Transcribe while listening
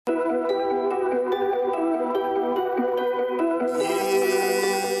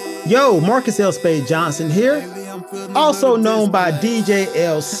Yo, Marcus L. Spade Johnson here, also known by DJ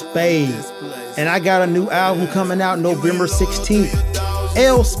L. Spade. And I got a new album coming out November 16th,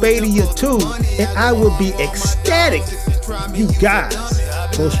 L. Spadia 2, and I will be ecstatic. You guys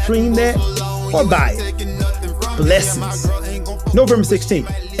go stream that or buy it. Blessings. November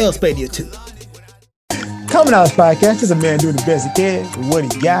 16th, L. Spadia 2. Coming out of this podcast is a man doing the best he can with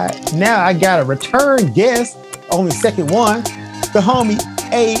what he got. Now I got a return guest, only second one, the homie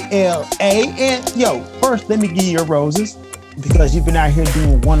ALA. And yo, first let me give you your roses because you've been out here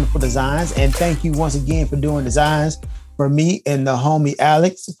doing wonderful designs. And thank you once again for doing designs for me and the homie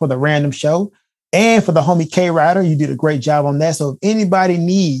Alex for the random show. And for the homie K Rider, you did a great job on that. So if anybody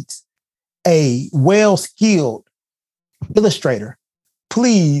needs a well-skilled illustrator,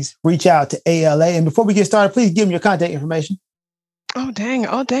 please reach out to ALA. And before we get started, please give me your contact information. Oh, dang.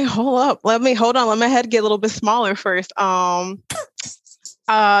 Hold up. Let my head get a little bit smaller first. You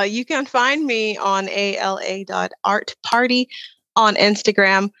can find me on ala.artparty on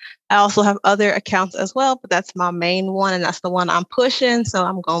Instagram. I also have other accounts as well, but that's my main one, and that's the one I'm pushing, so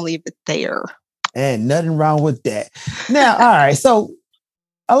I'm going to leave it there. And nothing wrong with that. Now, all right, so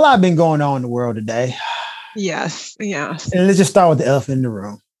a lot been going on in the world today. Yes. And let's just start with the elephant in the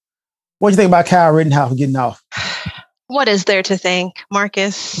room. What do you think about Kyle Rittenhouse getting off? What is there to think,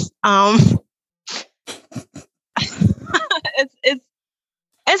 Marcus?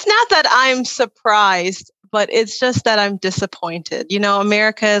 It's not that I'm surprised, but it's just that I'm disappointed. You know,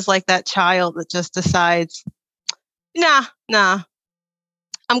 America is like that child that just decides, nah,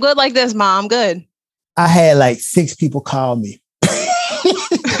 I'm good like this, Mom, I'm good. I had like 6 people call me.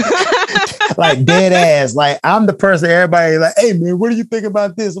 Like dead ass. Like I'm the person, everybody like, hey man, what do you think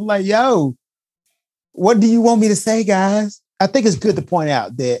about this? I'm like, yo, what do you want me to say, guys? I think it's good to point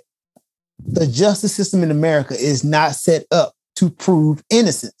out that the justice system in America is not set up to prove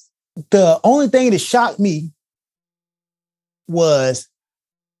innocence. The only thing that shocked me was,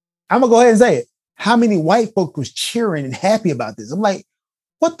 I'm gonna go ahead and say it, how many white folk was cheering and happy about this. I'm like,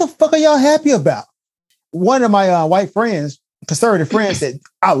 what the fuck are y'all happy about? One of my white friends, conservative friends, said,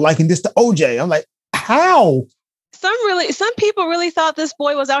 I liken this to OJ. I'm like, how? Some people really thought this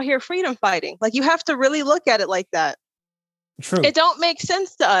boy was out here freedom fighting. Like, you have to really look at it like that. True. It don't make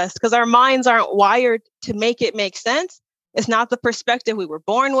sense to us because our minds aren't wired to make it make sense. It's not the perspective we were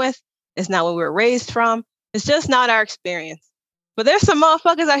born with. It's not what we were raised from. It's just not our experience. But there's some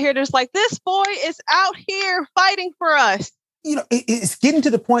motherfuckers out here that's like, this boy is out here fighting for us. You know, it's getting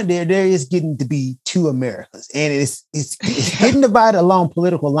to the point there is getting to be 2 Americas. And it's getting divided along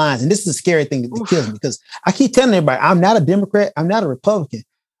political lines. And this is a scary thing that kills me because I keep telling everybody, I'm not a Democrat. I'm not a Republican.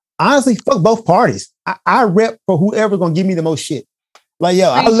 Honestly, fuck both parties. I rep for whoever's going to give me the most shit. Like, yo,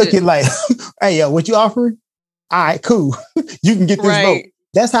 I look at like, hey, yo, what you offering? All right, cool. You can get this vote.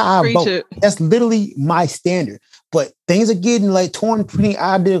 That's how I vote. That's literally my standard. But things are getting like torn between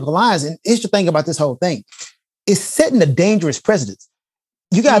ideological lines. And it's the thing about this whole thing. It's setting a dangerous precedent.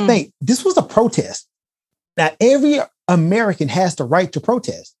 You got to think, this was a protest. Now, every American has the right to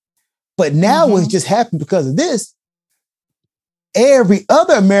protest. But now what's just happened because of this, every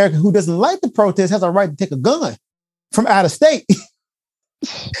other American who doesn't like the protest has a right to take a gun from out of state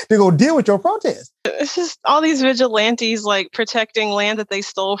to go deal with your protest. It's just all these vigilantes like protecting land that they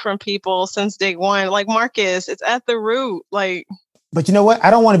stole from people since day one. Like, Marcus, it's at the root. Like, but you know what? I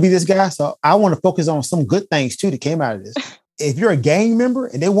don't want to be this guy, so I want to focus on some good things too that came out of this. If you're a gang member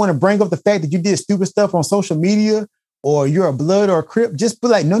and they want to bring up the fact that you did stupid stuff on social media or you're a blood or a crip, just be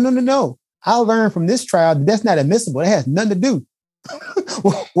like, no. I learned from this trial that that's not admissible. It has nothing to do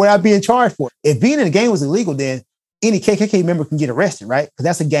what I'd be in charge for. If being in a gang was illegal, then any KKK member can get arrested, right? Because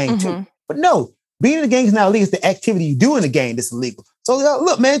that's a gang too. But no, being in a gang is not illegal. It's the activity you do in a gang that's illegal. So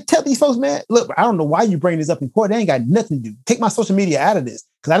look, man, tell these folks, man, look, I don't know why you bring this up in court. They ain't got nothing to do. Take my social media out of this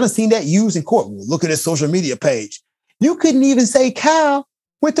because I done seen that used in court. Well, look at this social media page. You couldn't even say Kyle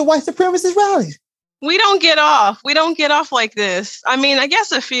went to white supremacist rallies. We don't get off. We don't get off like this. I mean, I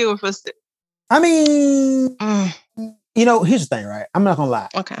guess a few of us. I mean, you know, here's the thing, right? I'm not going to lie.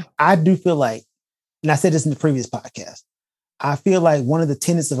 Okay. I do feel like, and I said this in the previous podcast, I feel like one of the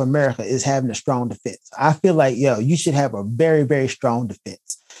tenets of America is having a strong defense. I feel like, you should have a very, very strong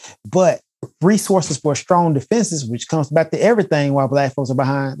defense. But resources for strong defenses, which comes back to everything while Black folks are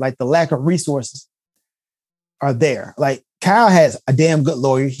behind, like the lack of resources are there. Like Kyle has a damn good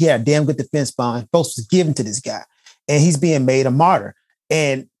lawyer. He had a damn good defense fund. Folks was given to this guy and he's being made a martyr.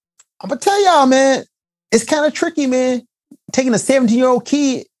 And I'm going to tell y'all, man, it's kind of tricky, man. Taking a 17-year-old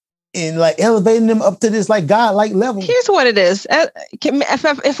kid and like elevating them up to this like God-like level. Here's what it is.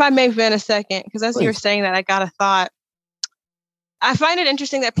 If I may vent a second, because as you're saying that, I got a thought. I find it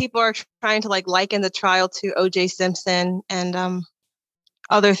interesting that people are trying to like liken the trial to O.J. Simpson and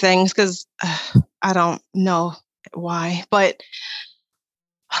other things, because I don't know why. But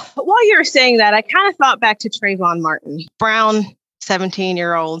while you're saying that, I kind of thought back to Trayvon Martin, brown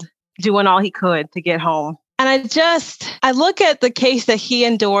 17-year-old, doing all he could to get home. And I look at the case that he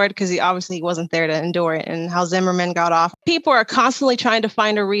endured, because he obviously wasn't there to endure it, and how Zimmerman got off. People are constantly trying to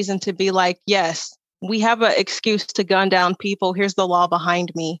find a reason to be like, yes, we have an excuse to gun down people. Here's the law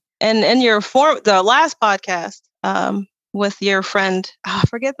behind me. And in the last podcast with your friend, I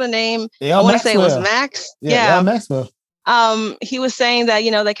forget the name. I want to say it was Max. Yeah, Maxwell. He was saying that,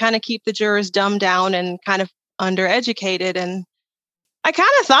 they kind of keep the jurors dumbed down and kind of undereducated. And I kind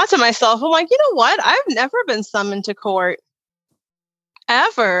of thought to myself, I'm like, you know what? I've never been summoned to court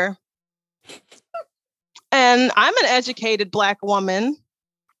ever. And I'm an educated Black woman.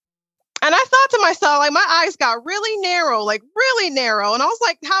 And I thought to myself, like, my eyes got really narrow. And I was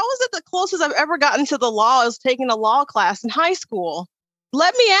like, how is it the closest I've ever gotten to the law is taking a law class in high school?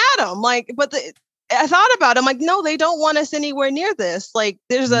 Let me at them. I thought about it. I'm like, no, they don't want us anywhere near this. Like,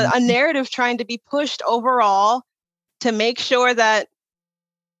 there's a narrative trying to be pushed overall to make sure that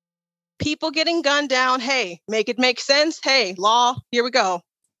people getting gunned down, hey, make it make sense. Hey, law, here we go.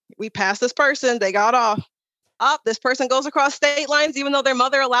 We passed this person. They got off. This person goes across state lines, even though their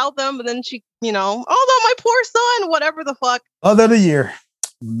mother allowed them. But then she, although my poor son, whatever the fuck. Mother of the year.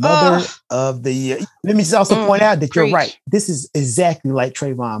 Mother of the year. Let me just also point out that you're right. This is exactly like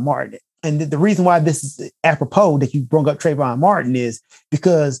Trayvon Martin. And the reason why this is apropos that you brought up Trayvon Martin is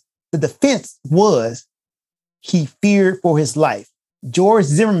because the defense was he feared for his life. George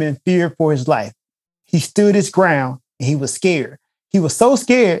Zimmerman feared for his life. He stood his ground and he was scared. He was so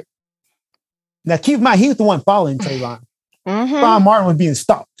scared. Now, keep in mind, he was the one following Trayvon. Trayvon Martin was being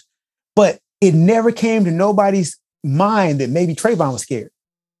stalked. But it never came to nobody's mind that maybe Trayvon was scared.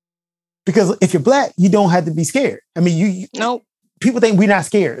 Because if you're Black, you don't have to be scared. I mean, nope. People think we're not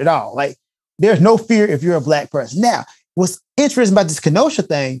scared at all. Like, there's no fear if you're a Black person. Now, what's interesting about this Kenosha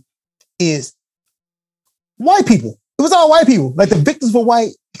thing is white people. It was all white people. Like, the victims were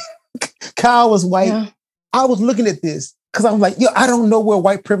white. Kyle was white. Yeah. I was looking at this because I was like, I don't know where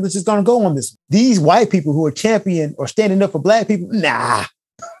white privilege is going to go on this. These white people who are champion or standing up for Black people, nah.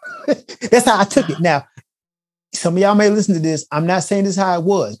 That's how I took it. Now, some of y'all may listen to this. I'm not saying this is how it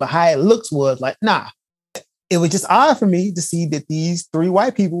was, but how it looks was like, nah. It was just odd for me to see that these three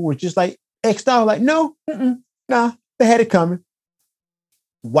white people were just like X'd out, like, no, nah, they had it coming.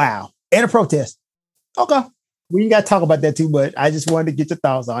 Wow. And a protest. Okay. We ain't got to talk about that too much. I just wanted to get your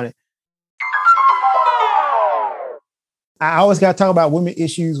thoughts on it. I always got to talk about women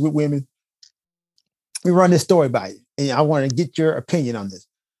issues with women. We run this story by you, and I want to get your opinion on this.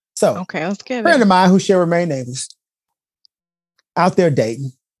 So, okay, let's get it. A friend of mine who shall remain nameless, out there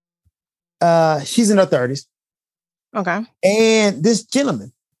dating. She's in her 30s. Okay. And this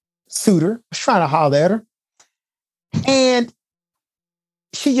gentleman, suitor, was trying to holler at her. And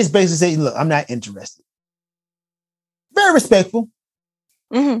she just basically said, look, I'm not interested. Very respectful.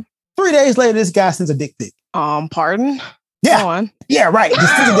 3 days later, this guy sends a dick pic. Pardon? Yeah. Go on. Yeah, right.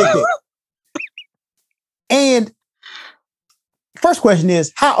 Just sends a dick pic. And first question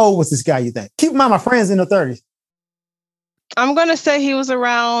is, how old was this guy, you think? Keep in mind, my friend's in her 30s. I'm going to say he was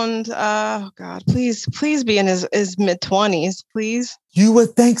around, please be in his mid-20s, please. You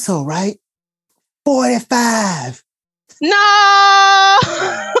would think so, right? 45. No!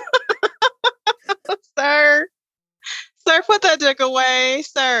 Sir, put that dick away,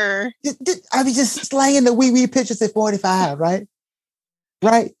 sir. I mean, just slaying the wee pictures at 45, right?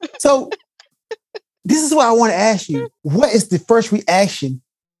 Right? So this is what I want to ask you. What is the first reaction?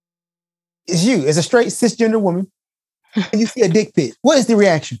 Is you, as a straight cisgender woman, and you see a dick pic, what is the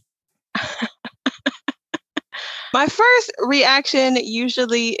reaction? My first reaction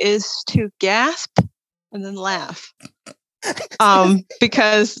usually is to gasp and then laugh.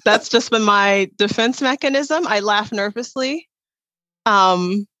 Because that's just been my defense mechanism. I laugh nervously.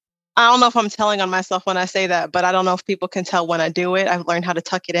 I don't know if I'm telling on myself when I say that, but I don't know if people can tell when I do it. I've learned how to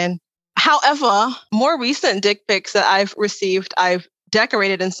tuck it in. However, more recent dick pics that I've received, I've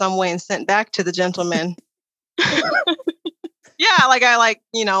decorated in some way and sent back to the gentleman.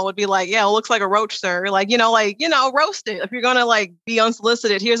 Yeah, would be like, yeah, it looks like a roach, sir. Roast it. If you're gonna be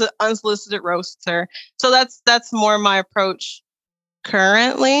unsolicited, here's an unsolicited roast, sir. So that's more my approach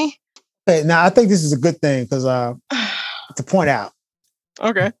currently. Okay, now I think this is a good thing because to point out.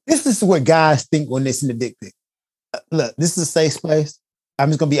 Okay. This is what guys think when they send a dick pic. Look, this is a safe space. I'm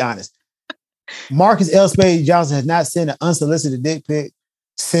just gonna be honest. Marcus L. Spade Johnson has not sent an unsolicited dick pic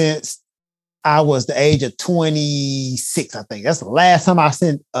since I was the age of 26, I think. That's the last time I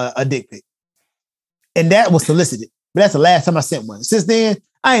sent a dick pic. And that was solicited. But that's the last time I sent one. Since then,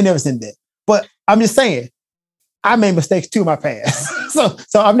 I ain't never sent that. But I'm just saying, I made mistakes too in my past. so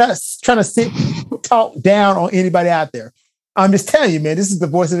I'm not trying to talk down on anybody out there. I'm just telling you, man, this is the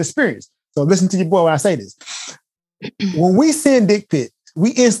voice of experience. So listen to your boy when I say this. When we send dick pics,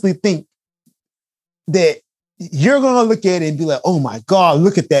 we instantly think that you're going to look at it and be like, oh my God,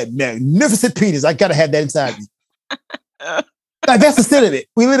 look at that magnificent penis. I got to have that inside me. Like, that's the sin of it.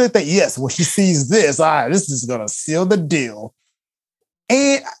 We literally think, yes, when she sees this, all right, this is going to seal the deal.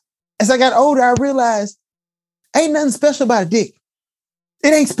 And as I got older, I realized ain't nothing special about a dick. It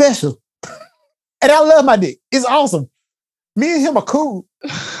ain't special. And I love my dick. It's awesome. Me and him are cool.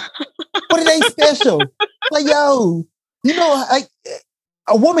 But it ain't special. Like, yo, you know, like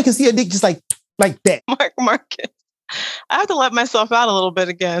a woman can see a dick just like that. Marcus, I have to let myself out a little bit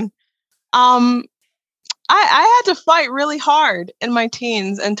again. I had to fight really hard in my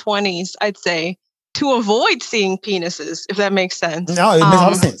teens and 20s, I'd say, to avoid seeing penises, if that makes sense. No, it makes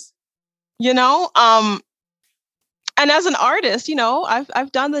all sense. You know, and as an artist, you know,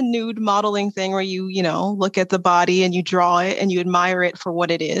 I've done the nude modeling thing where you know, look at the body and you draw it and you admire it for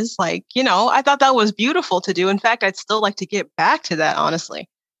what it is. Like, you know, I thought that was beautiful to do. In fact, I'd still like to get back to that, honestly.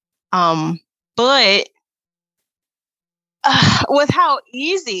 But with how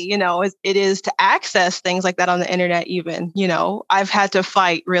easy, you know, it is to access things like that on the internet, even, you know, I've had to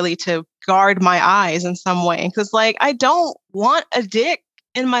fight really to guard my eyes in some way. Because, like, I don't want a dick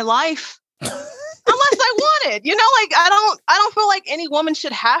in my life unless I want it. You know, like, I don't feel like any woman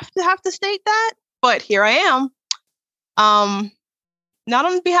should have to state that. But here I am. Not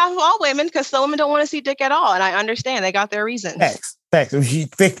on behalf of all women, because some women don't want to see dick at all. And I understand they got their reasons. Facts. She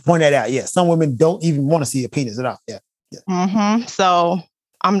point that out. Yeah. Some women don't even want to see a penis at all. Yeah. Mm-hmm. So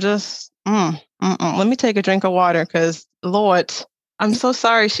I'm just, let me take a drink of water, because Lord, I'm so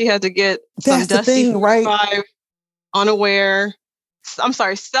sorry she had to get some dusty, right? Unaware. I'm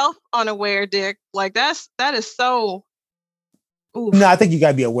sorry, self-unaware dick. Like that is so. Oof. No, I think you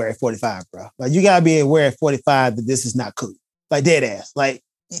gotta be aware at 45, bro. Like, you gotta be aware at 45 that this is not cool. Like, dead ass. Like,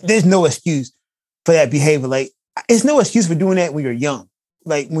 there's no excuse for that behavior. Like, it's no excuse for doing that when you're young.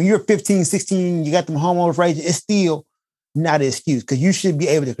 Like, when you're 15, 16, you got them hormones raging, it's still not an excuse, because you should be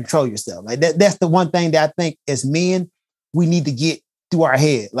able to control yourself. Like, that's the one thing that I think as men, we need to get through our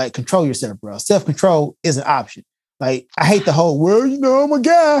head. Like, control yourself, bro. Self-control is an option. Like, I hate the whole, well, you know, I'm a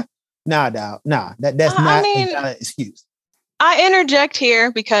guy. Nah, dog. Nah, that's not an excuse. I interject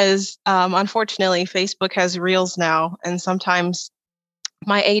here because, unfortunately, Facebook has Reels now, and sometimes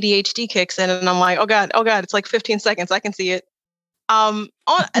my ADHD kicks in, and I'm like, oh God, it's like 15 seconds. I can see it. There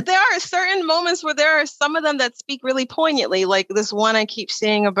are certain moments where there are some of them that speak really poignantly, like this one I keep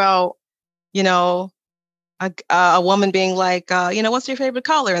seeing about, you know, a woman being like, you know, what's your favorite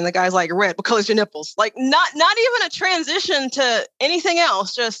color? And the guy's like, red. What color's your nipples? Like, not even a transition to anything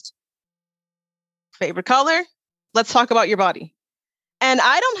else, just favorite color. Let's talk about your body. And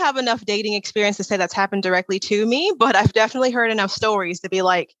I don't have enough dating experience to say that's happened directly to me, but I've definitely heard enough stories to be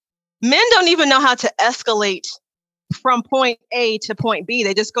like, men don't even know how to escalate from point A to point B.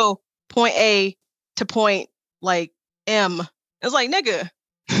 They just go point A to point like M. It's like, nigga.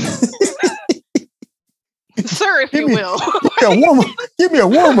 Sir, if you will. Give me a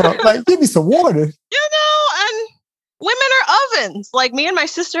warm up. Like, give me some water. You know, and women are ovens. Like, me and my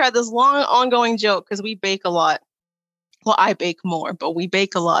sister had this long ongoing joke because we bake a lot. Well, I bake more, but we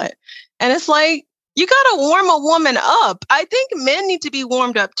bake a lot. And it's like, you got to warm a woman up. I think men need to be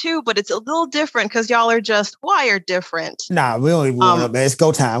warmed up too, but it's a little different because y'all are just wired different. Nah, we don't even warm up, man. It's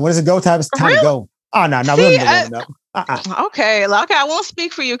go time. When is it go time? It's time to go. Oh, no, we don't even warm up. Okay, I won't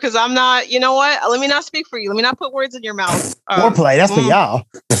speak for you because I'm not, you know what? Let me not speak for you. Let me not put words in your mouth. Foreplay, that's for y'all.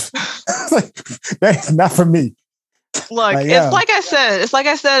 That's not for me. Look, it's like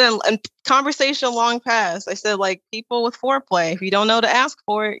I said in conversation long past. I said, like, people with foreplay, if you don't know to ask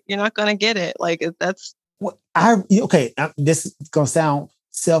for it, you're not going to get it. Like, that's... This is going to sound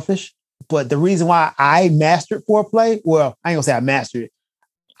selfish, but the reason why I mastered foreplay, well, I ain't going to say I mastered it.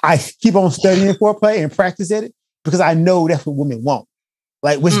 I keep on studying foreplay and practice at it because I know that's what women want.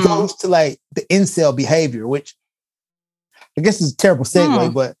 Like, which goes to, like, the incel behavior, which I guess is a terrible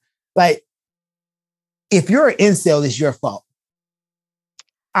segue, but, like, if you're an incel, it's your fault.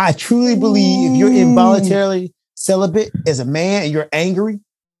 I truly believe if you're involuntarily celibate as a man and you're angry,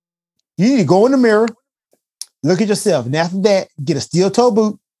 you need to go in the mirror, look at yourself. And after that, get a steel toe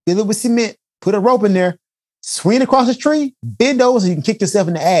boot, fill it with cement, put a rope in there, swing across the tree, bend over so you can kick yourself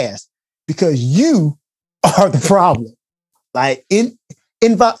in the ass because you are the problem. Like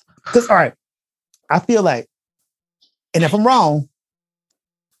because all right, I feel like, and if I'm wrong,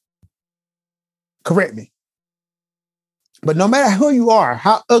 correct me. But no matter who you are,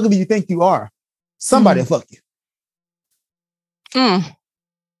 how ugly you think you are, somebody will fuck you.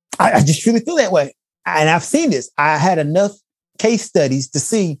 I just really feel that way. And I've seen this. I had enough case studies to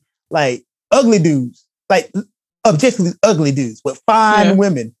see like ugly dudes, like objectively ugly dudes with fine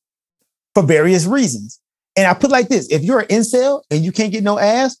women for various reasons. And I put like this, if you're an incel and you can't get no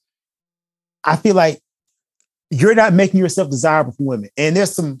ass, I feel like you're not making yourself desirable for women. And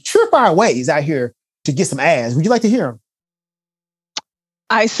there's some surefire ways out here to get some ass. Would you like to hear them?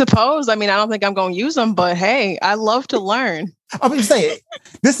 I suppose. I mean, I don't think I'm going to use them, but hey, I love to learn. I'm just saying,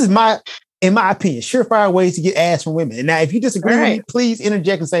 this is in my opinion, surefire ways to get ass from women. And now, if you disagree with me, please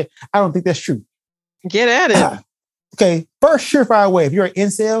interject and say, I don't think that's true. Get at it. Okay, first surefire way, if you're an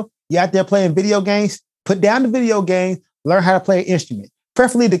incel, you're out there playing video games, put down the video game, learn how to play an instrument,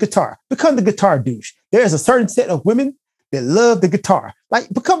 preferably the guitar. Become the guitar douche. There is a certain set of women that love the guitar. Like,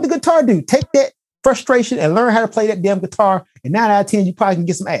 become the guitar dude. Take that frustration and learn how to play that damn guitar. And 9 out of 10, you probably can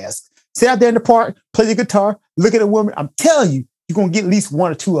get some ass. Sit out there in the park, play the guitar, look at a woman. I'm telling you, you're going to get at least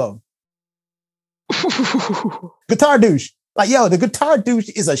 1 or 2 of them. Guitar douche. Like, yo, the guitar douche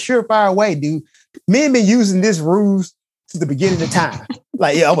is a surefire way, dude. Men been using this ruse since the beginning of time.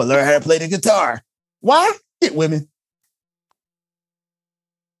 Like, yeah, I'm going to learn how to play the guitar. Why? Get women.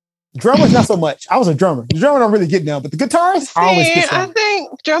 Drummers, not so much. I was a drummer. The drummer don't really get down, but the guitarist always get some. I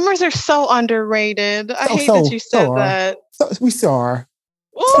think drummers are so underrated. I hate that you said that. We still are.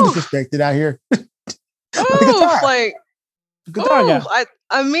 So disrespected out here. The guitar guy.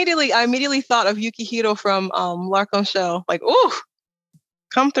 I immediately thought of Yukihiro from Larkon Shell. Like, ooh,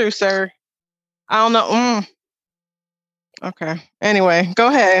 come through, sir. I don't know. Okay. Anyway, go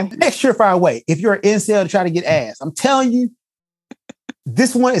ahead. Next surefire way, if you're an incel to try to get ass, I'm telling you,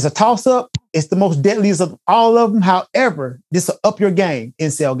 this one is a toss-up. It's the most deadliest of all of them. However, this will up your game,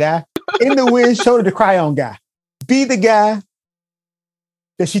 incel guy. In the wind, shoulder to cry on guy. Be the guy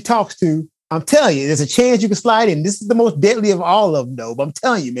that she talks to. I'm telling you, there's a chance you can slide in. This is the most deadly of all of them, though. But I'm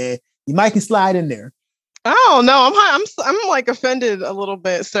telling you, man, you might can slide in there. Oh no, I'm like offended a little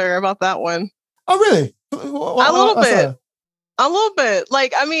bit, sir, about that one. Oh really? A little bit.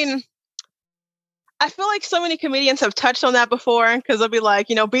 Like, I mean, I feel like so many comedians have touched on that before because they'll be like,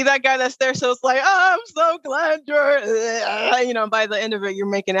 be that guy that's there. So it's like, oh, I'm so glad you're, by the end of it, you're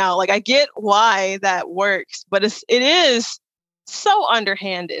making out. Like, I get why that works, but it is so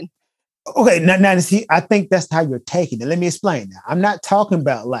underhanded. Okay, now see, I think that's how you're taking it. Let me explain now. I'm not talking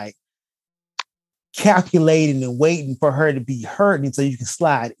about like calculating and waiting for her to be hurting so you can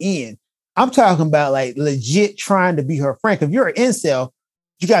slide in. I'm talking about like legit trying to be her friend. If you're an incel,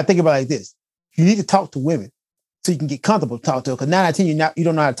 you got to think about it like this. You need to talk to women so you can get comfortable to talk to them. Because 9 out of 10, you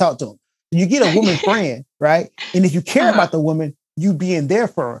don't know how to talk to them. You get a woman friend, right? And if you care about the woman, you being there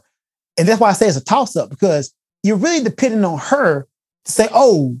for her. And that's why I say it's a toss-up, because you're really depending on her to say,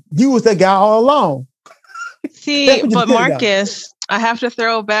 oh, you was that guy all along. See, but Marcus, I have to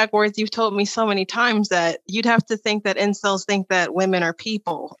throw back words you've told me so many times that you'd have to think that incels think that women are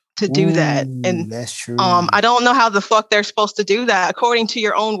people to do that. And that's true. I don't know how the fuck they're supposed to do that, according to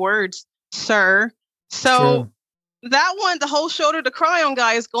your own words, sir. So that one, the whole shoulder to cry on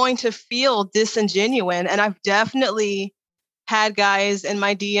guy is going to feel disingenuous. And I've definitely had guys in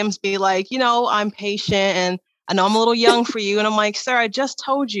my DMs be like, I'm patient and I know I'm a little young for you. And I'm like, sir, I just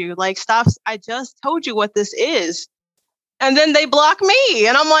told you, like, stop. I just told you what this is. And then they block me.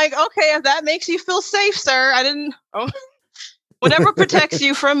 And I'm like, okay, if that makes you feel safe, sir, whatever protects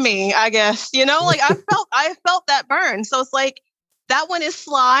you from me, I guess, like I felt that burn. So it's like, that one is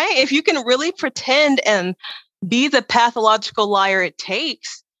sly. If you can really pretend and be the pathological liar it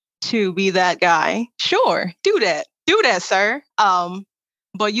takes to be that guy, sure, do that, sir.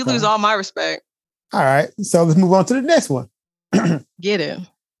 But you lose all my respect. All right, so let's move on to the next one. Get it.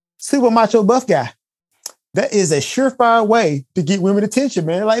 Super macho buff guy. That is a surefire way to get women attention,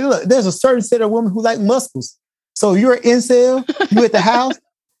 man. Like, look, there's a certain set of women who like muscles. So you're an incel, you at the house,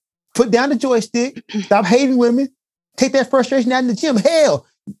 put down the joystick, stop hating women, take that frustration out in the gym. Hell,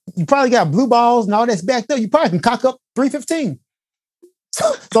 you probably got blue balls and all that's backed up. You probably can cock up 315.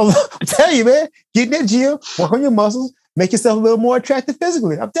 So I'm telling you, man, get in that gym, work on your muscles, make yourself a little more attractive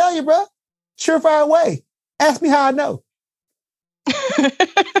physically. I'm telling you, bro. Surefire way. Ask me how I know.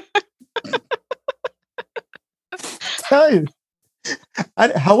 Tell you.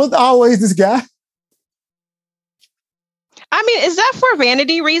 I was always this guy. I I mean, is that for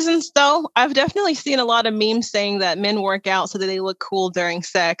vanity reasons though? I've definitely seen a lot of memes saying that men work out so that they look cool during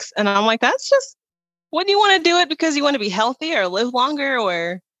sex. And I'm like, that's just, wouldn't you want to do it because you want to be healthy or live longer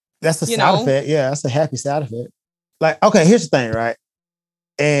or that's the side effect. Yeah, that's a happy side effect. Like, okay, here's the thing, right?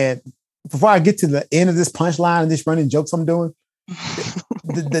 And before I get to the end of this punchline and this running jokes I'm doing,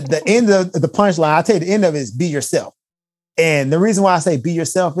 the end of the punchline, I'll tell you the end of it is be yourself. And the reason why I say be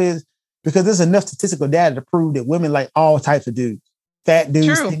yourself is because there's enough statistical data to prove that women like all types of dudes. Fat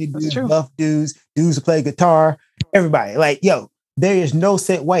dudes, skinny dudes, buff dudes, dudes who play guitar, everybody. Like, yo, there is no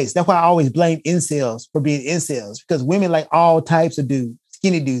set waist. That's why I always blame incels for being incels, because women like all types of dudes,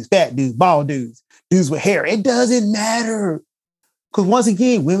 skinny dudes, fat dudes, bald dudes, dudes with hair. It doesn't matter. Because once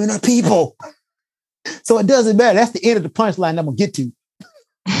again, women are people. So it doesn't matter. That's the end of the punchline I'm going to get to.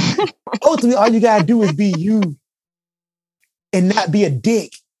 Ultimately, all you got to do is be you and not be a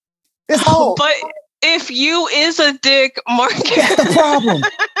dick. It's all. But if you is a dick, Marcus. That's the problem.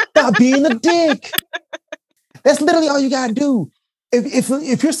 Stop being a dick. That's literally all you got to do.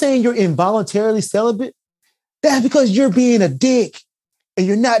 If you're saying you're involuntarily celibate, that's because you're being a dick and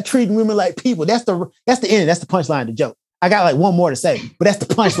you're not treating women like people. That's the end. That's the punchline of the joke. I got like one more to say, but that's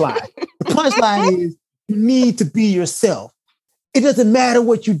the punchline. The punchline is you need to be yourself. It doesn't matter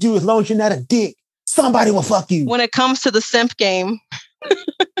what you do as long as you're not a dick. Somebody will fuck you. When it comes to the simp game,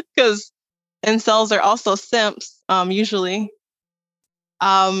 because incels are also simps, usually.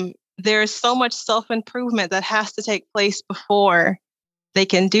 There's so much self-improvement that has to take place before they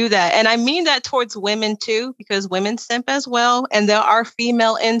can do that. And I mean that towards women too, because women simp as well. And there are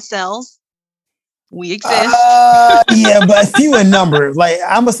female incels. We exist. Yeah, but few in number. Like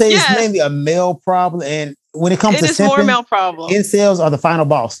I'm gonna say, it's mainly a male problem. And when it comes to simping, more male problem. Incels are the final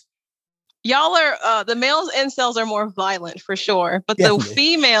boss. Y'all are the males incels are more violent for sure, but the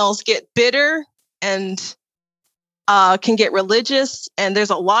females get bitter and can get religious, and there's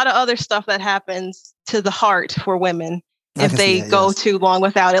a lot of other stuff that happens to the heart for women if they go too long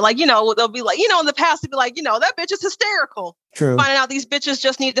without it. Like, they'll be like, in the past, they'd be like, that bitch is hysterical. True. Finding out these bitches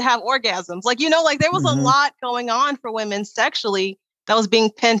just need to have orgasms. Like, like there was a lot going on for women sexually that was being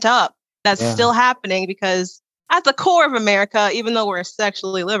pent up. That's still happening because at the core of America, even though we're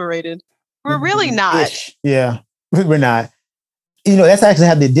sexually liberated, we're really not. Yeah, we're not. That's actually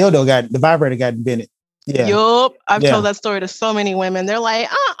how the vibrator got invented. Yeah. Yup. I've told that story to so many women. They're like,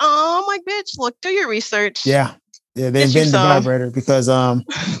 I'm like, bitch, look, do your research. Yeah. Yeah, they invented the vibrator because,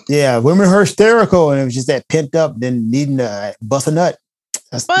 women are hysterical and it was just that pent up, then needing to bust a nut.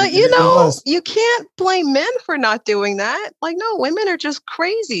 But, you can't blame men for not doing that. Like, no, women are just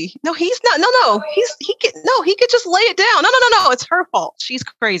crazy. No, he's not. No, he could just lay it down. No. It's her fault. She's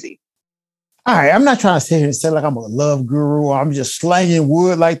crazy. All right. I'm not trying to sit here and say like I'm a love guru or I'm just slanging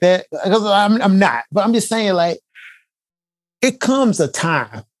wood like that. Because I'm not. But I'm just saying, like, it comes a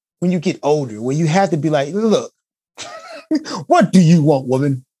time when you get older where you have to be like, look, what do you want,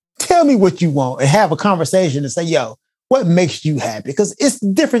 woman? Tell me what you want and have a conversation and say, yo, what makes you happy? Because it's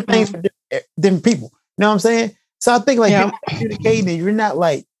different things for different people. You know what I'm saying? So I think like you're communicating and you're not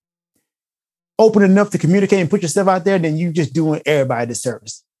like open enough to communicate and put yourself out there, then you just doing everybody a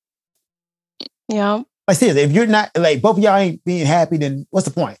disservice. Yeah. Like seriously, if you're not like both of y'all ain't being happy, then what's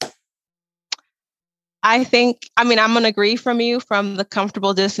the point? I'm going to agree from you from the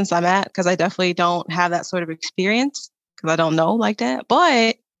comfortable distance I'm at, because I definitely don't have that sort of experience because I don't know like that.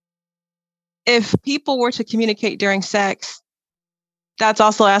 But if people were to communicate during sex, that's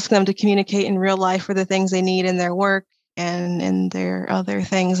also asking them to communicate in real life for the things they need in their work and in their other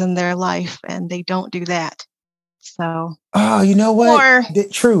things in their life. And they don't do that. So. Oh, you know what?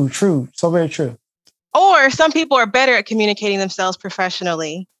 True. So very true. Or some people are better at communicating themselves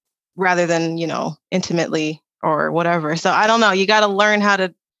professionally rather than, intimately or whatever. So I don't know. You got to learn how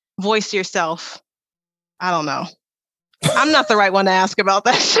to voice yourself. I don't know. I'm not the right one to ask about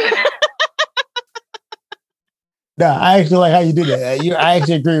that shit. No, I actually like how you do that. I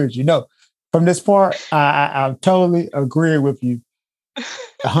actually agree with you. No, from this part, I totally agree with you.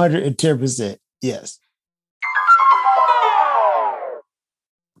 110%. Yes.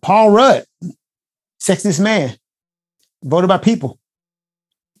 Paul Rudd, sexiest man, voted by people.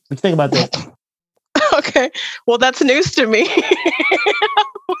 What do you think about that? Okay. Well, that's news to me.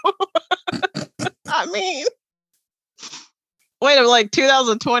 I mean, wait, like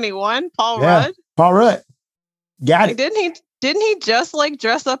 2021, Paul Rudd? Paul Rudd. Got it. Didn't he just like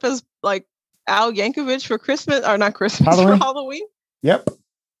dress up as like Al Yankovic for Christmas or not Christmas Halloween? for Halloween? Yep.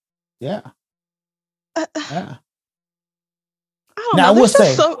 Yeah. Yeah. I will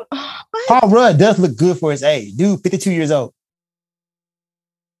say, Paul Rudd does look good for his age. Dude, 52 years old.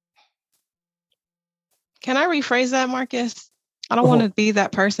 Can I rephrase that, Marcus? I don't want to be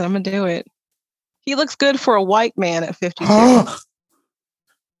that person. I'm going to do it. He looks good for a white man at 52.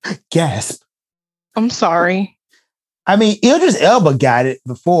 Gasp. I'm sorry. I mean, Idris Elba got it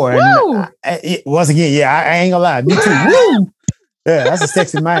before. Woo! And once again, yeah, I ain't gonna lie. Me too. Woo! Yeah, that's a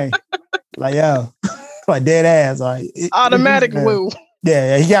sexy man. Like, yo, like dead ass. Like automatic woo.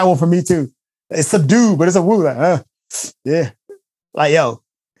 Yeah, he got one for me too. It's subdued, but it's a woo. Like, yeah. Like, yo.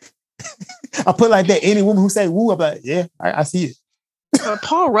 I put like that. Any woman who say woo, I'm like, yeah, I see it.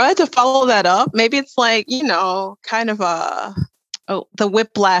 Paul Rudd, to follow that up, maybe it's like, kind of the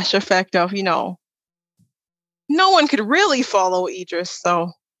whiplash effect of, no one could really follow Idris,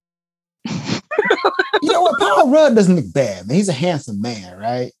 so. You know what? Paul Rudd doesn't look bad, man. He's a handsome man,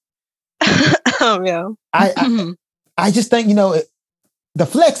 right? Yeah. I just think, the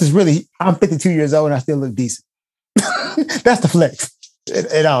flex is really, I'm 52 years old and I still look decent. That's the flex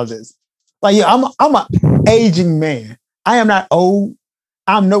in all this. Like, yeah, I'm an aging man. I am not old.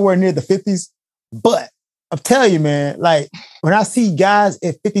 I'm nowhere near the 50s. But I'm telling you, man, like when I see guys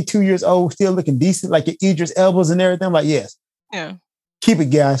at 52 years old still looking decent, like your Idris Elbas and everything, I'm like, yes. Yeah. Keep it,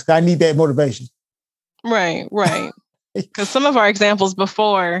 guys. I need that motivation. Right. Because some of our examples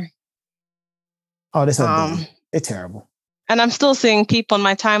before. Oh, that's so it's terrible. And I'm still seeing people in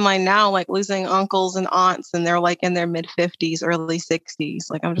my timeline now, like losing uncles and aunts, and they're like in their mid 50s, early 60s.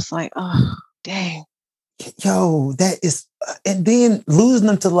 Like, I'm just like, oh, dang. Yo, that is, and then losing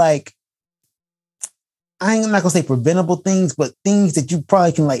them to like, I'm not gonna say preventable things, but things that you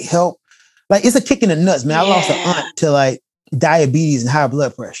probably can like help. Like, it's a kick in the nuts, man. I lost an aunt to like diabetes and high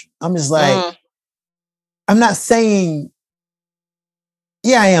blood pressure. I'm just like, I'm not saying,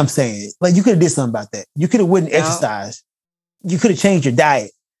 yeah, I am saying it. Like, you could have did something about that. You could have went and exercised. You could have changed your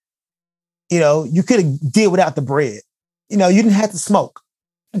diet. You could have did without the bread. You didn't have to smoke.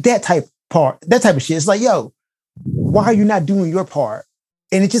 That type of shit. It's like, yo, why are you not doing your part?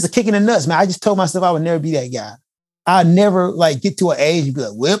 And it's just a kick in the nuts, man. I just told myself I would never be that guy. I'd never like get to an age and be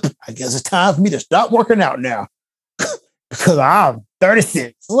like, whip, I guess it's time for me to stop working out now. Because I'm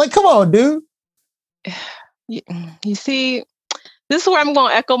 36. I'm like, come on, dude. You see, this is where I'm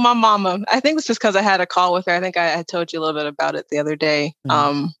going to echo my mama. I think it's just because I had a call with her. I think I told you a little bit about it the other day.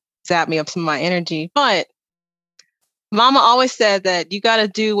 Zapped me up some of my energy. But mama always said that you got to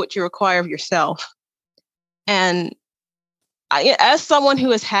do what you require of yourself. And as someone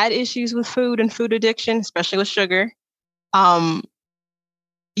who has had issues with food and food addiction, especially with sugar,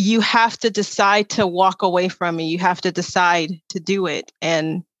 you have to decide to walk away from it. You have to decide to do it.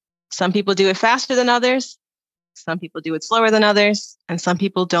 And some people do it faster than others. Some people do it slower than others. And some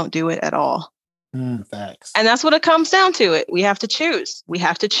people don't do it at all. Facts. And that's what it comes down to. We have to choose. We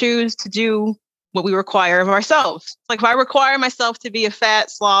have to choose to do what we require of ourselves. Like if I require myself to be a fat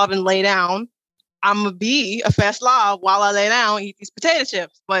slob and lay down, I'm going to be a fat slob while I lay down and eat these potato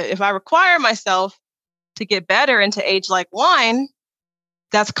chips. But if I require myself to get better and to age like wine,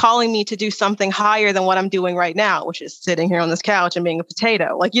 that's calling me to do something higher than what I'm doing right now, which is sitting here on this couch and being a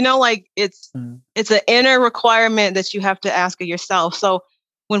potato. Like, it's an inner requirement that you have to ask of yourself. So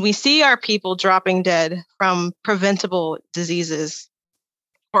when we see our people dropping dead from preventable diseases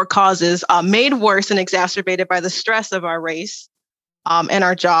or causes made worse and exacerbated by the stress of our race and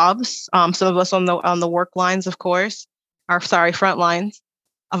our jobs, some of us on the work lines, of course, front lines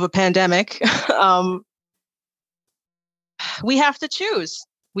of a pandemic, we have to choose.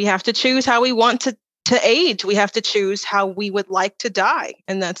 We have to choose how we want to age. We have to choose how we would like to die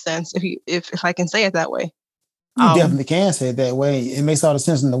in that sense, if I can say it that way. You definitely can say it that way. It makes all the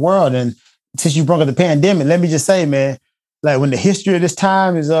sense in the world. And since you brought up the pandemic, let me just say, man, like when the history of this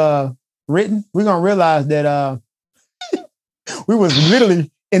time is written, we're going to realize that we was literally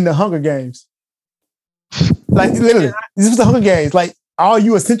in the Hunger Games. Like literally, this was the Hunger Games. Like all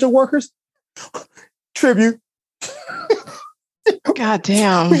you essential workers, tribute. God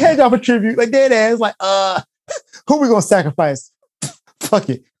damn. We had y'all for tribute. Like dead ass. Like, who we gonna sacrifice? Fuck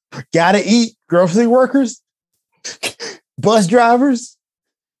it. Gotta eat. Grocery workers, bus drivers,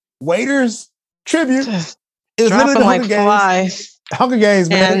 waiters, tribute. Just it was literally the Hunger Games. Flies. Hunger Games,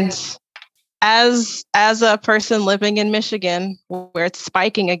 man. And as a person living in Michigan, where it's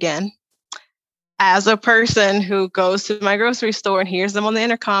spiking again, as a person who goes to my grocery store and hears them on the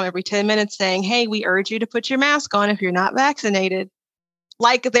intercom every 10 minutes saying, hey, we urge you to put your mask on if you're not vaccinated.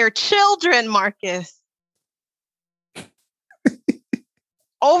 Like they're children, Marcus.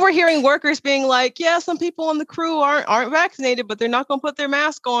 Overhearing workers being like, yeah, some people on the crew aren't vaccinated, but they're not going to put their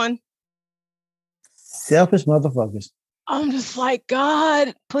mask on. Selfish motherfuckers. I'm just like,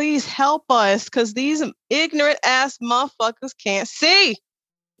 God, please help us, because these ignorant ass motherfuckers can't see.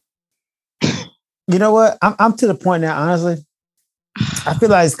 You know what? I'm to the point now, honestly. I feel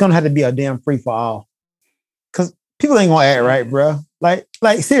like it's gonna have to be a damn free for all. Cause people ain't gonna act right, bro. Like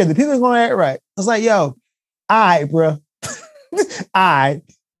seriously, people ain't gonna act right. It's like, yo, all right, bro. All right.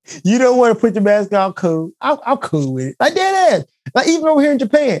 You don't want to put your mask on, cool. I'm cool with it. Like dead ass. Like even over here in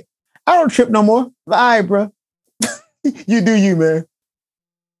Japan, I don't trip no more. Like, all right, bro. You do you, man.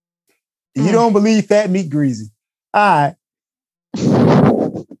 You don't believe fat meat greasy. All right.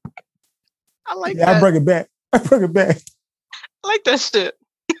 I like that. I bring it back. I I like that shit.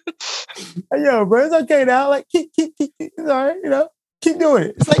 Yo, bro, it's okay now. Like, keep, it's all right, you know, keep doing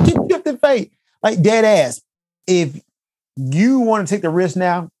it. It's like, keep shifting fate. Like, dead ass. If you want to take the risk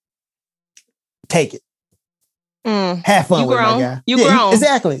now, take it. Have fun with it, my guy. You grown.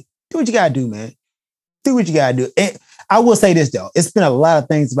 Exactly. Do what you got to do, man. Do what you got to do. And I will say this, though. It's been a lot of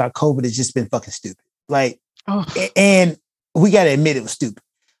things about COVID that's just been fucking stupid. Like, and we got to admit it was stupid.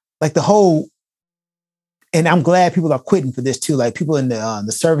 Like, the whole, and I'm glad people are quitting for this, too. Like, people in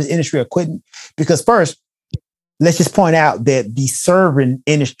the service industry are quitting. Because first, let's just point out that the serving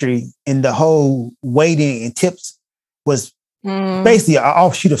industry and the whole waiting and tips was basically an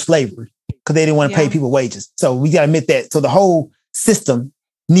offshoot of slavery because they didn't want to pay people wages. So we got to admit that. So the whole system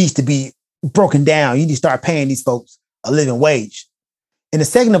needs to be broken down. You need to start paying these folks a living wage. And the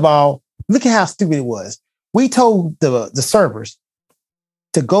second of all, look at how stupid it was. We told the servers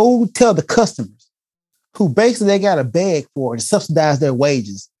to go tell the customers who basically they got a bag for to subsidize their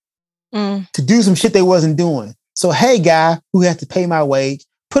wages to do some shit they wasn't doing. So, hey, guy who has to pay my wage,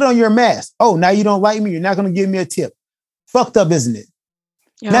 put on your mask. Oh, now you don't like me. You're not going to give me a tip. Fucked up, isn't it?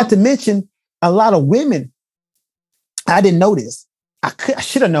 Yeah. Not to mention a lot of women. I didn't know this. I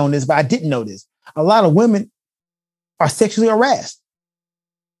should have known this, but I didn't know this. A lot of women are sexually harassed.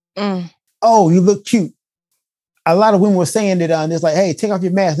 Oh, you look cute. A lot of women were saying that and it's like, hey, take off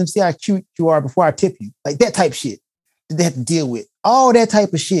your mask. Let me see how cute you are before I tip you. Like that type of shit that they have to deal with. All that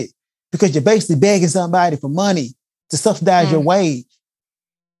type of shit. Because you're basically begging somebody for money to subsidize your wage.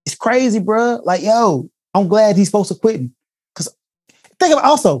 It's crazy, bro. Like, yo, I'm glad these folks are quitting. Because think about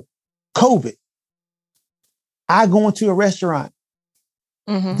also COVID. I go into a restaurant.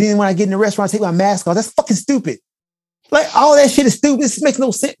 Then when I get in the restaurant, I take my mask off. That's fucking stupid. Like, all that shit is stupid. This makes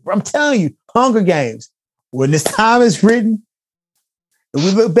no sense. I'm telling you, Hunger Games. When this time is written, and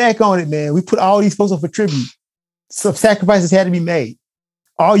we look back on it, man, we put all these folks up for tribute. Some sacrifices had to be made.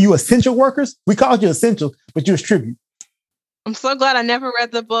 All you essential workers, we called you essential, but you was tribute. I'm so glad I never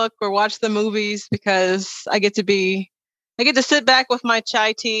read the book or watched the movies because I get to sit back with my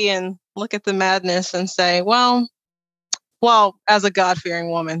chai tea and look at the madness and say, well, as a God-fearing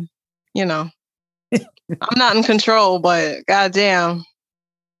woman, you know, I'm not in control, but goddamn,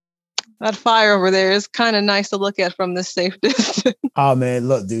 that fire over there is kind of nice to look at from this safe distance. Oh man,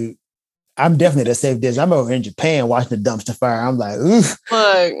 look, dude. I'm definitely at a safe distance. I'm over in Japan watching the dumpster fire. I'm like, oof.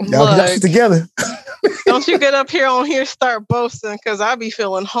 Y'all get this together. Don't you get up here start boasting because I be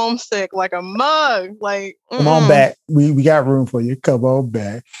feeling homesick like a mug. Like, come on back. We got room for you. Come on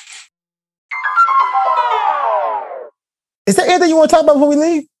back. Is there anything you want to talk about before we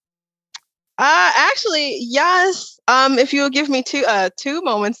leave? Actually, yes. If you'll give me two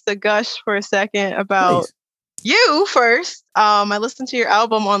moments to gush for a second about you first. I listened to your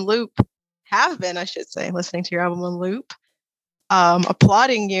album on loop. Have been, I should say, listening to your album on loop.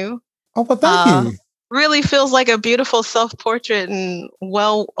 Applauding you. Oh, well, thank you. Really feels like a beautiful self-portrait and a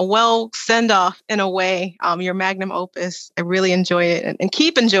well send-off in a way. Your magnum opus. I really enjoy it and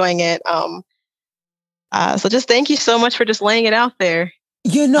keep enjoying it. So just thank you so much for just laying it out there.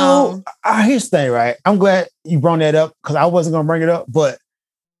 You know, here's the thing, right? I'm glad you brought that up because I wasn't going to bring it up, but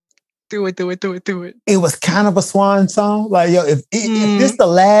do it. It was kind of a swan song. Like, yo, if this is the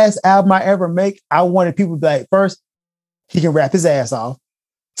last album I ever make, I wanted people to be like, first, he can rap his ass off.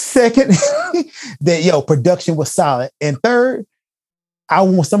 Second, that, production was solid. And third, I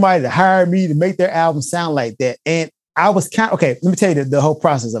want somebody to hire me to make their album sound like that. And I was okay, let me tell you the whole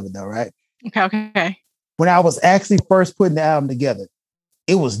process of it though, right? Okay. When I was actually first putting the album together,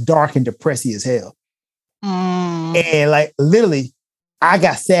 it was dark and depressing as hell. And like, literally, I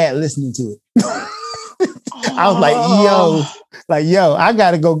got sad listening to it. I was like, yo, I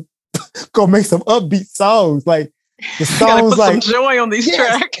gotta go make some upbeat songs. Like the songs, like some joy on these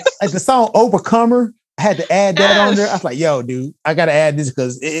tracks. Like the song "Overcomer," I had to add that on there. I was like, yo, dude, I gotta add this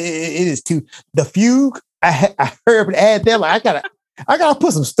because it is too. The Fugue, I heard it add that. Like I gotta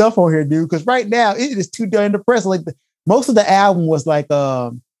put some stuff on here, dude, because right now it is too darn depressing. Like most of the album was like,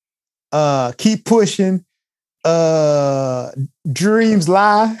 Keep Pushing. Dreams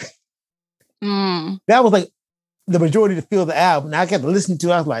Lie. That was like the majority of the feel of the album. Now I got to listen to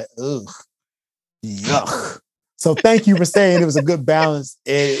it. I was like, ugh, yuck. So thank you for saying it was a good balance.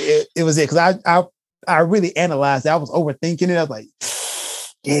 It was it because I really analyzed it. I was overthinking it. I was like,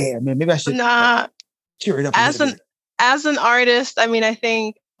 yeah, man, maybe I should cheer it up a little bit. As an artist, I mean, I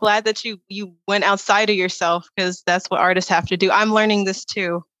think glad that you went outside of yourself because that's what artists have to do. I'm learning this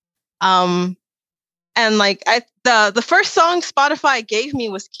too. And like the first song Spotify gave me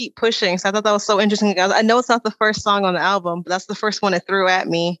was Keep Pushing. So I thought that was so interesting. I know it's not the first song on the album, but that's the first one it threw at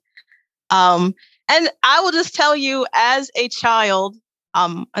me. And I will just tell you, as a child,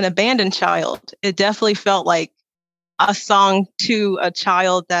 an abandoned child, it definitely felt like a song to a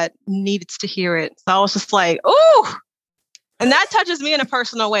child that needs to hear it. So I was just like, ooh. And that touches me in a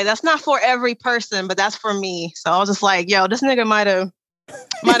personal way. That's not for every person, but that's for me. So I was just like, yo, this nigga might have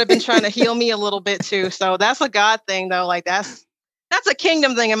been trying to heal me a little bit too. So that's a God thing though. Like that's a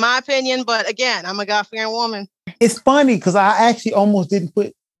kingdom thing in my opinion. But again, I'm a God-fearing woman. It's funny because I actually almost didn't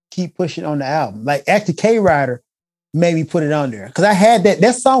Keep Pushing on the album. Like actually K-Rider made me put it on there. Because I had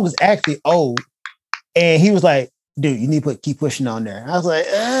that song was actually old. And he was like, dude, you need to put Keep Pushing on there. I was like,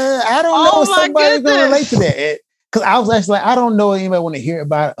 I don't know if somebody's going to relate to that. Because I was actually like, I don't know if anybody want to hear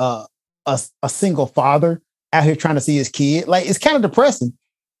about a single father out here trying to see his kid. Like, it's kind of depressing.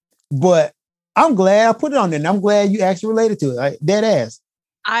 But I'm glad I put it on there. And I'm glad you actually related to it. Like, dead ass.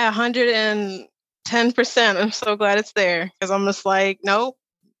 I 110%. I'm so glad it's there. Because I'm just like, nope.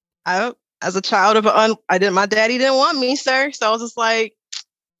 As a child of my daddy didn't want me, sir. So I was just like,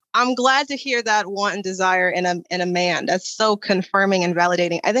 I'm glad to hear that want and desire in a man. That's so confirming and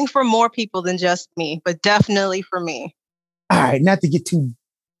validating. I think for more people than just me, but definitely for me. All right, not to get too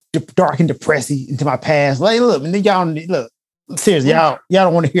dark and depressing into my past. Like, look, and then y'all seriously, y'all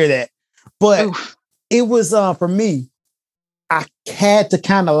don't want to hear that. But it was for me. I had to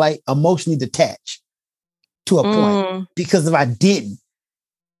kind of like emotionally detach to a point because if I didn't,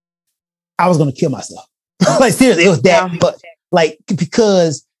 I was going to kill myself. Like seriously, it was that, but like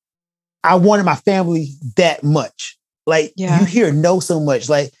because I wanted my family that much. Like you hear no so much.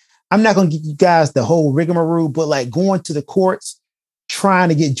 Like I'm not going to give you guys the whole rigmarole, but like going to the courts, trying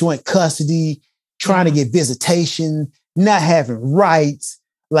to get joint custody, trying to get visitation, not having rights,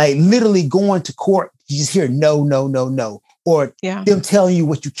 like literally going to court, you just hear no, no, no, no, or them telling you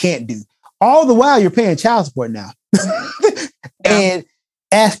what you can't do. All the while you're paying child support now. And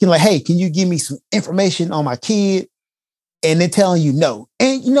asking like, hey, can you give me some information on my kid? And then telling you no.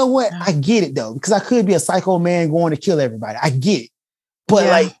 And you know what? I get it though, because I could be a psycho man going to kill everybody. I get it. But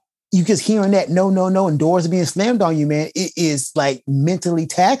like you just hearing that no, no, no, and doors are being slammed on you, man, it is like mentally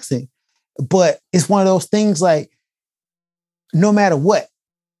taxing. But it's one of those things like, no matter what,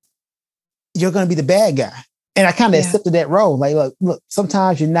 you're going to be the bad guy. And I kind of accepted that role. Like, look,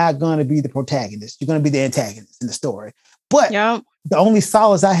 sometimes you're not going to be the protagonist. You're going to be the antagonist in the story. But the only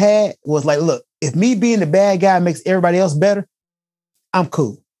solace I had was like, look, if me being the bad guy makes everybody else better, I'm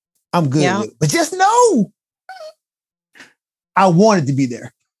cool. I'm good with it. But just know, I wanted to be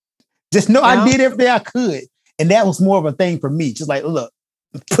there. Just know I did everything I could. And that was more of a thing for me. Just like, look,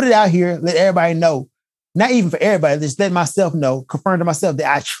 put it out here. Let everybody know. Not even for everybody. Just let myself know, confirm to myself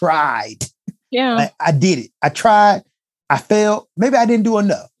that I tried. Yeah. Like, I did it. I tried. I failed. Maybe I didn't do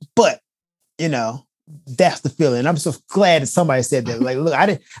enough. But, you know, that's the feeling. I'm so glad that somebody said that. Like, look,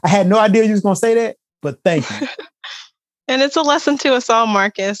 I had no idea you was going to say that, but thank you. And it's a lesson to us all,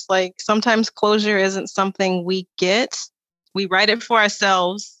 Marcus. Like sometimes closure isn't something we get. We write it for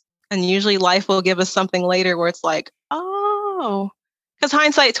ourselves. And usually life will give us something later where it's like, oh, because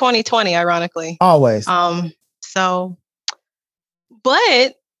hindsight 2020, ironically. Always. So,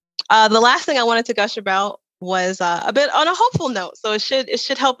 but the last thing I wanted to gush about was a bit on a hopeful note. So it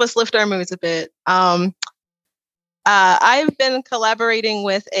should help us lift our moods a bit. I've been collaborating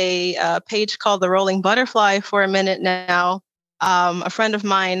with a page called The Rolling Butterfly for a minute now. A friend of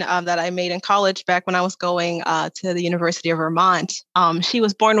mine that I made in college back when I was going to the University of Vermont. She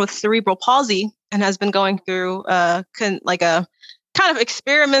was born with cerebral palsy and has been going through a kind of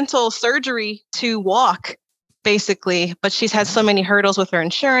experimental surgery to walk, basically. But she's had so many hurdles with her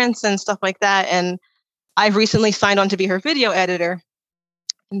insurance and stuff like that. And I've recently signed on to be her video editor.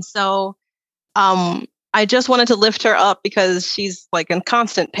 And so I just wanted to lift her up because she's like in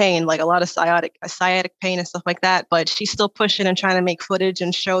constant pain, like a lot of sciatic pain and stuff like that. But she's still pushing and trying to make footage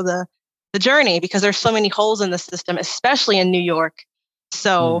and show the journey because there's so many holes in the system, especially in New York.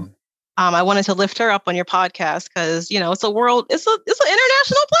 So I wanted to lift her up on your podcast because, you know, it's an international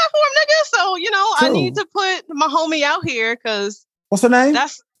platform, nigga. So, you know, I need to put my homie out here because what's her name?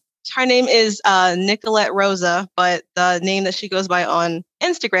 Her name is Nicolette Rosa, but the name that she goes by on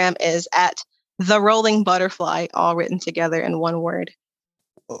Instagram is at The Rolling Butterfly, all written together in one word.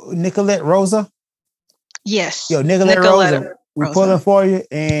 Nicolette Rosa? Yes. Yo, Nicoletta Rosa, we're pulling for you.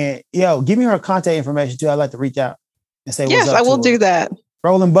 And yo, give me her contact information too. I'd like to reach out and say what's up. Yes, I will do that.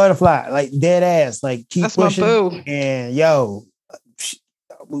 Rolling Butterfly, like dead ass, like keep That's pushing. My boo. And yo,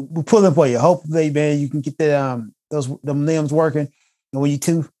 we're pulling for you. Hopefully, man, you can get them limbs working. And when you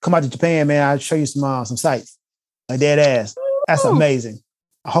two come out to Japan, man, I'll show you some sights. Like dead ass. That's amazing.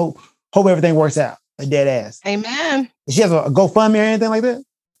 I hope everything works out. Like dead ass. Amen. Does she have a GoFundMe or anything like that?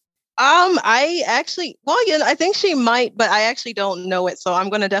 I actually, I think she might, but I actually don't know it. So I'm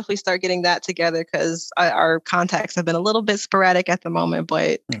going to definitely start getting that together because our contacts have been a little bit sporadic at the moment,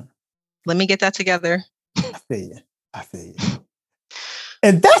 but let me get that together. I feel you.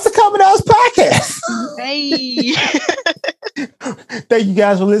 And that's the Common House Podcast. Hey. Thank you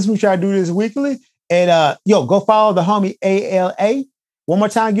guys for listening. We try to do this weekly. And go follow the homie ALA. One more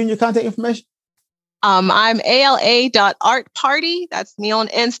time, give me your contact information. I'm ala.artparty. That's me on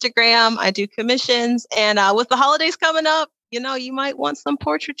Instagram. I do commissions. And with the holidays coming up, you might want some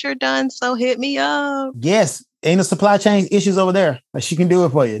portraiture done. So hit me up. Yes. Ain't no supply chain issues over there. But she can do it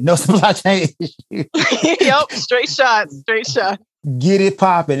for you. No supply chain issues. Yep. Straight shot. Get it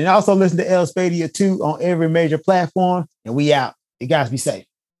popping. And also listen to El Spadia 2 on every major platform. And we out. You guys be safe.